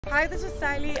Hi, this is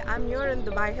Sally. I'm here in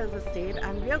Dubai Hills Estate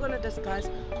and we are going to discuss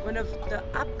one of the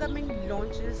upcoming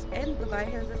launches in Dubai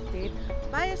Hills Estate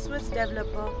by a Swiss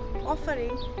developer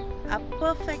offering a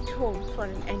perfect home for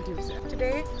an end user.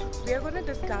 Today, we are going to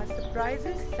discuss the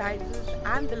prices, sizes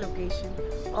and the location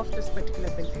of this particular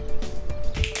building.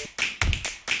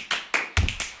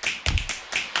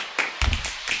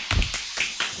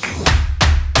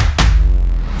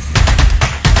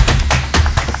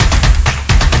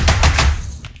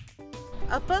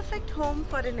 A perfect home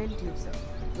for an end user,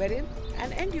 wherein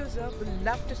an end user will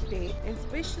love to stay in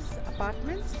spacious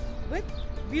apartments with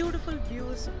beautiful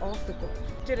views of the Gulf.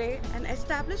 Today, an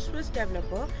established Swiss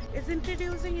developer is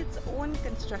introducing its own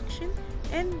construction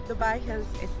in Dubai Hills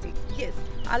Estate. Yes,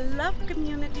 a loved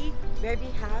community where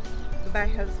we have Dubai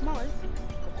Hills malls,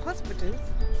 hospitals,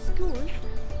 schools,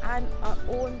 and our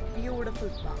own beautiful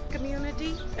park.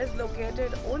 Community is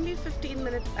located only 15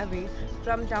 minutes away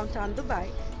from downtown Dubai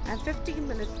and 15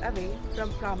 minutes away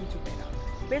from Pram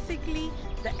Jumeirah. Basically,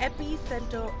 the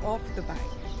epicenter of Dubai.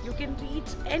 You can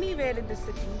reach anywhere in the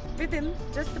city within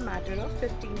just a matter of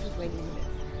 15 to 20 minutes.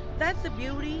 That's the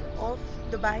beauty of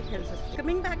Dubai Hills Estate.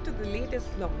 Coming back to the latest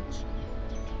launch,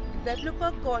 the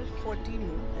developer called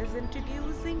Fortino is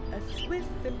introducing a Swiss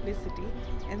simplicity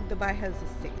in Dubai Hills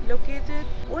Estate, located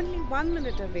only 1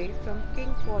 minute away from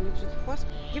King College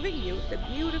Hospital, giving you the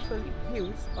beautiful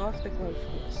views of the golf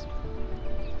course.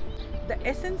 The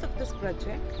essence of this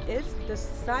project is the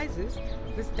sizes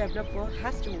this developer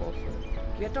has to offer.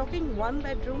 We are talking 1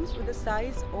 bedrooms with a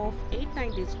size of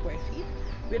 890 square feet.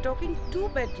 We are talking 2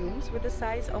 bedrooms with a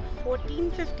size of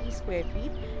 1450 square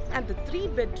feet and the 3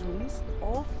 bedrooms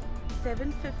of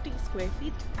 750 square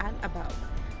feet and above.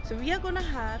 So we are going to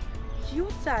have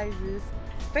huge sizes,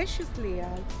 spacious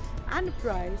layouts and a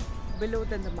price below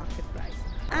than the market price.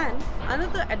 And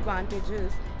another advantage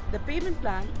is the payment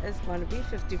plan is going to be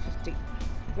 50-50,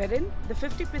 wherein the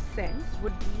 50%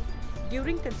 would be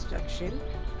during construction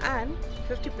and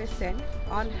 50%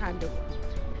 on handover.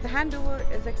 The handover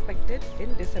is expected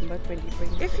in December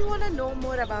 2020. If you want to know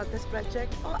more about this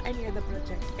project or any other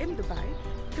project in Dubai,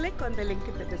 click on the link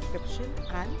in the description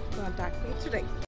and contact me today.